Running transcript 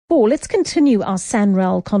Let's continue our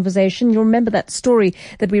SANRAL conversation. You'll remember that story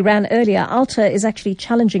that we ran earlier. Alta is actually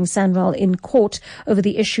challenging SANRAL in court over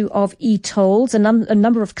the issue of e-tolls. A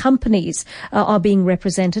number of companies are being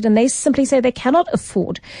represented, and they simply say they cannot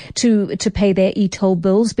afford to pay their e-toll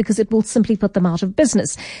bills because it will simply put them out of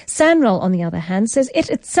business. SANRAL, on the other hand, says it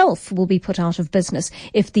itself will be put out of business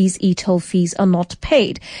if these e-toll fees are not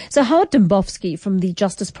paid. So Howard Dembowski from the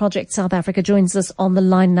Justice Project South Africa joins us on the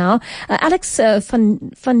line now. Alex van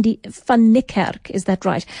Niekerk, is that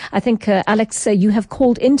right? I think, Alex, you have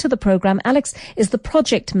called into the program. Alex is the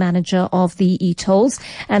project manager of the e-tolls.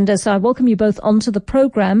 And so I welcome you both onto the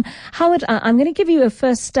program. Howard, I'm going to give you a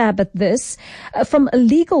first stab at this. From a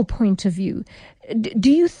legal point of view,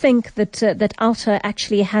 do you think that Alta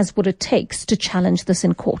actually has what it takes to challenge this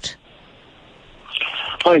in court?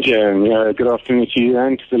 Hi, Jan. Good afternoon to you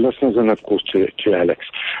and to the listeners, and of course to Alex.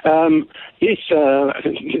 Yes,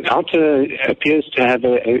 Alta appears to have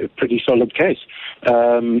a pretty solid case.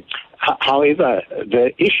 However,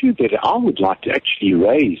 the issue that I would like to actually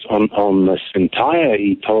raise on this entire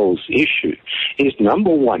e-tolls issue is,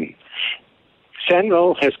 number one,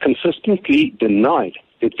 SANRAL has consistently denied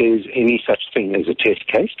that there's any such thing as a test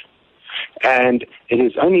case. And it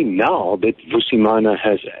is only now that Vusimana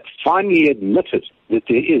has finally admitted that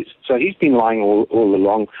there is. So he's been lying all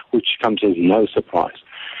along, which comes as no surprise.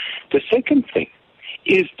 The second thing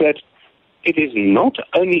is that it is not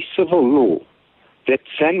only civil law that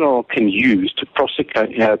SANRAL can use to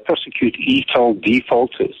prosecute e-toll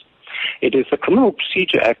defaulters. It is the Criminal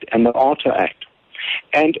Procedure Act and the ARTA Act.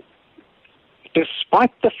 And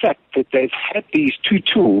despite the fact that they've had these two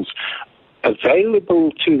tools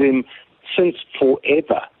available to them since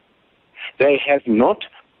forever, they have not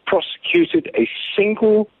prosecuted a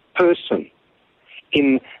single person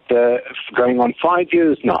in the going on 5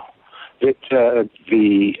 years now that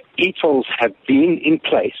the e-tolls have been in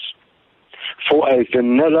place for a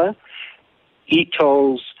vanilla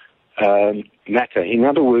e-tolls matter. In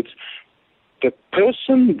other words, the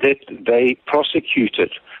person that they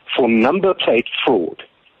prosecuted for number plate fraud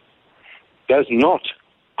does not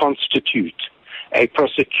constitute a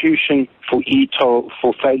prosecution for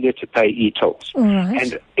for failure to pay e-tolls. Right.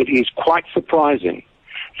 And it is quite surprising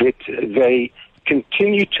that they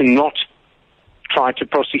continue to not try to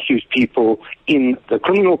prosecute people in the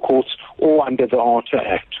criminal courts or under the ARTA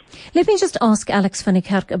Act. Let me just ask Alex van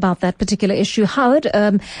Niekerk about that particular issue. Howard,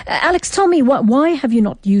 Alex, tell me, why have you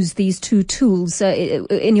not used these two tools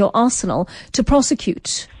in your arsenal to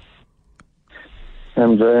prosecute?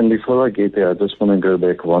 And before I get there, I just want to go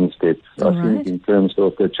back one step. I think in terms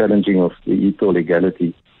of the challenging of the e-toll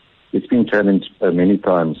legality, it's been challenged many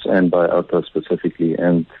times, and by Alta specifically,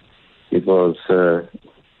 and it was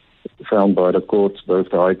found by the courts, both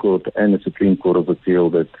the High Court and the Supreme Court of Appeal,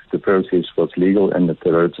 that the process was legal and that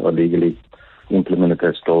the roads are legally implemented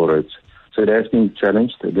as toll roads. So it has been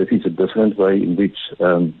challenged. This is a different way in which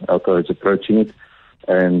Alta is approaching it,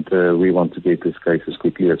 and we want to get this case as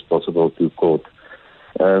quickly as possible to court.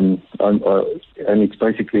 And it's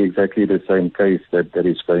basically exactly the same case that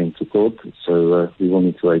is going to court, so we will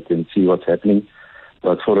need to wait and see what's happening.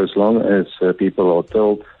 But for as long as people are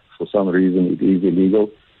told for some reason it is illegal,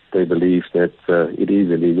 they believe that it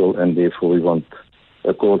is illegal, and therefore we want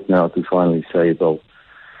a court now to finally say, well,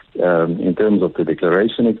 in terms of the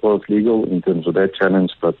declaration it was legal, in terms of that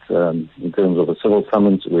challenge, but in terms of a civil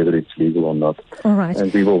summons, whether it's legal or not. All right.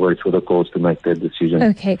 And we will wait for the courts to make that decision.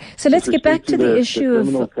 Okay, so let's get back to the issue of...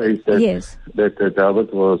 The criminal case that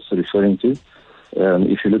David was referring to.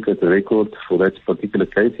 If you look at the record for that particular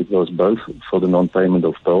case, it was both for the non-payment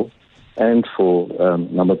of toll and for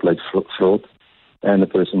number plate fraud, and the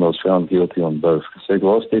person was found guilty on both. So it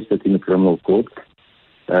was tested in the criminal court.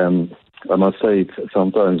 I must say it's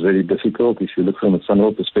sometimes very difficult if you look from a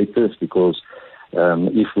SANRAL perspective, because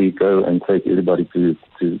if we go and take everybody to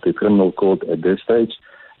the criminal court at this stage,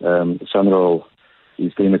 SANRAL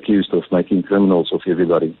is then accused of making criminals of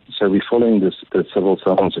everybody. So we're following the civil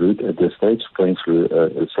summons route at this stage, going through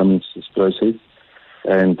a summons process,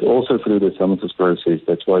 and also through the summons process.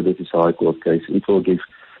 That's why this is a High Court case. It will give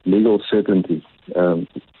legal certainty,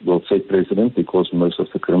 will set precedent, because most of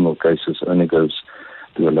the criminal cases only goes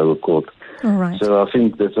to a lower court. All right. So I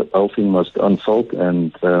think that the whole thing must unfold,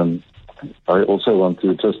 and I also want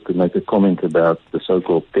to just make a comment about the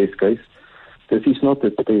so-called test case. This is not a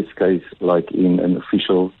test case like in an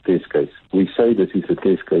official test case. We say this is a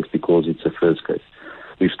test case because it's a first case.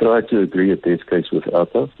 We've tried to agree a test case with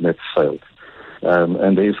Alta, that failed.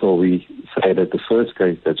 And therefore we say that the first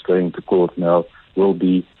case that's going to court now will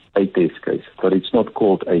be a test case. But it's not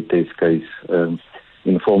called a test case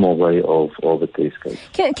informal way of a test case.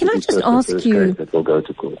 Can I just ask you? That will go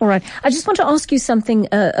to court. All right. I just want to ask you something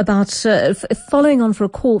about following on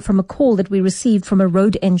from a call that we received from a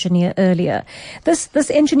road engineer earlier. This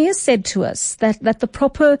engineer said to us that the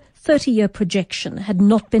proper 30-year projection had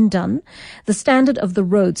not been done. The standard of the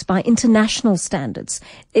roads by international standards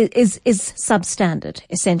is substandard,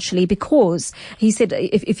 essentially, because he said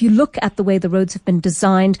if you look at the way the roads have been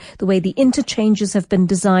designed, the way the interchanges have been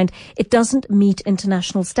designed, it doesn't meet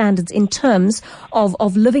international standards in terms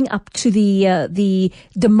of living up to the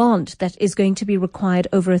demand that is going to be required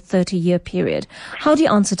over a 30-year period. How do you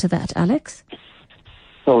answer to that, Alex?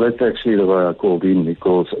 Well, that's actually the way I called in,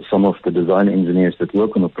 because some of the design engineers that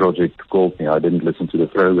work on the project called me. I didn't listen to the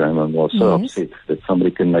program and was so upset that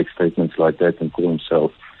somebody can make statements like that and call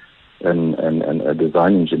himself a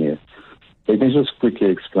design engineer. Let me just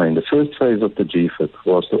quickly explain. The first phase of the GFIP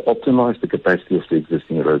was to optimize the capacity of the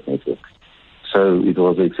existing road network. So it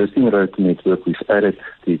was the existing road network. We've added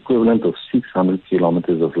the equivalent of 600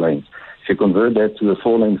 kilometers of lanes. If you convert that to a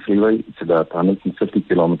 4-lane freeway, it's about 150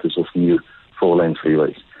 kilometers of new 4-lane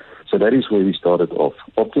freeways. So that is where we started off.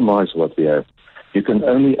 Optimize what we have. You can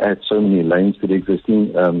only add so many lanes to the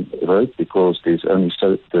existing road because there's only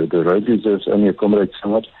the road reserves only accommodate so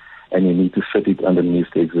much, and you need to fit it underneath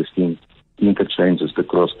the existing interchanges, the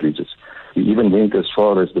cross bridges. We even went as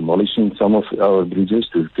far as demolishing some of our bridges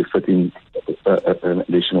to fit in an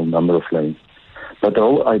additional number of lanes. But the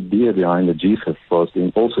whole idea behind the GFIP was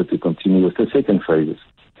then also to continue with the second phases.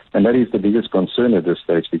 And that is the biggest concern at this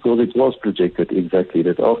stage, because it was projected exactly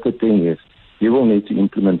that after 10 years, you will need to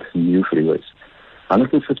implement new freeways.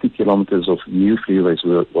 150 kilometers of new freeways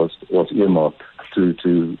was earmarked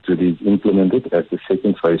to be implemented as the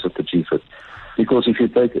second phase of the GFIP. Because if you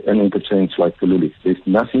take an interchange like Kaluli, there's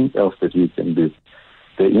nothing else that we can do.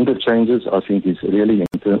 The interchanges, I think, is really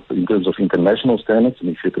in terms of international standards, and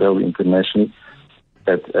if you travel internationally,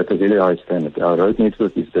 at a very high standard. Our road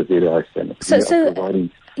network is at very high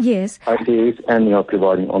standard. Yes. ITS, and we are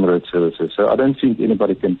providing on-road services. So I don't think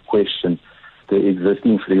anybody can question the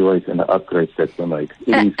existing freeways and the upgrades that were made.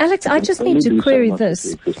 Alex, I just need to query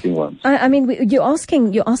this. I mean, you're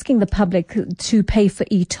asking the public to pay for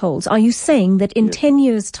e-tolls. Are you saying that in 10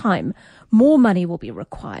 years' time, more money will be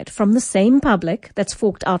required from the same public that's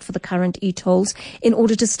forked out for the current e-tolls in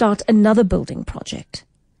order to start another building project?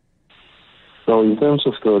 So in terms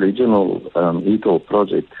of the original e-toll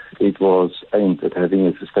project, it was aimed at having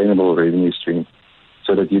a sustainable revenue stream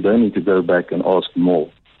so that you don't need to go back and ask more.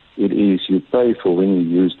 It is you pay for when you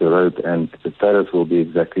use the road, and the tariff will be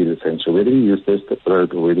exactly the same. So whether you use this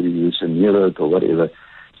road or whether you use a new road or whatever,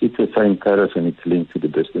 it's the same tariff and it's linked to the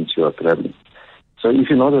distance you are traveling. So if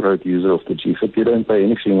you're not a road user of the GFIP, you don't pay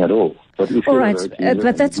anything at all. But if all right,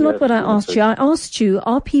 but that's not what I asked you. I asked you,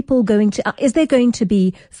 is there going to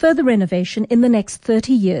be further renovation in the next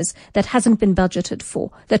 30 years that hasn't been budgeted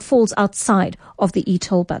for, that falls outside of the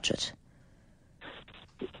e-toll budget?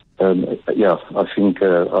 I think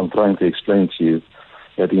I'm trying to explain to you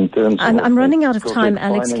that in terms I'm running out of time,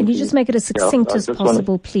 Alex. Can you just make it as succinct as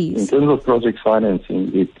possible, please? In terms of project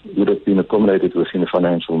financing, it would have been accommodated within the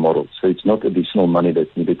financial model. So it's not additional money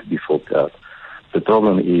that needed to be forked out. The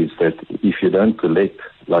problem is that if you don't collect,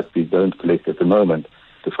 like we don't collect at the moment,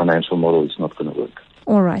 the financial model is not going to work.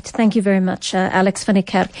 All right. Thank you very much, Alex van der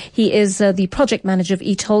Kerk. He is the project manager of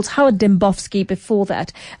e-tolls. Howard Dembowski before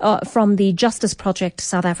that from the Justice Project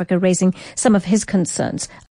South Africa, raising some of his concerns.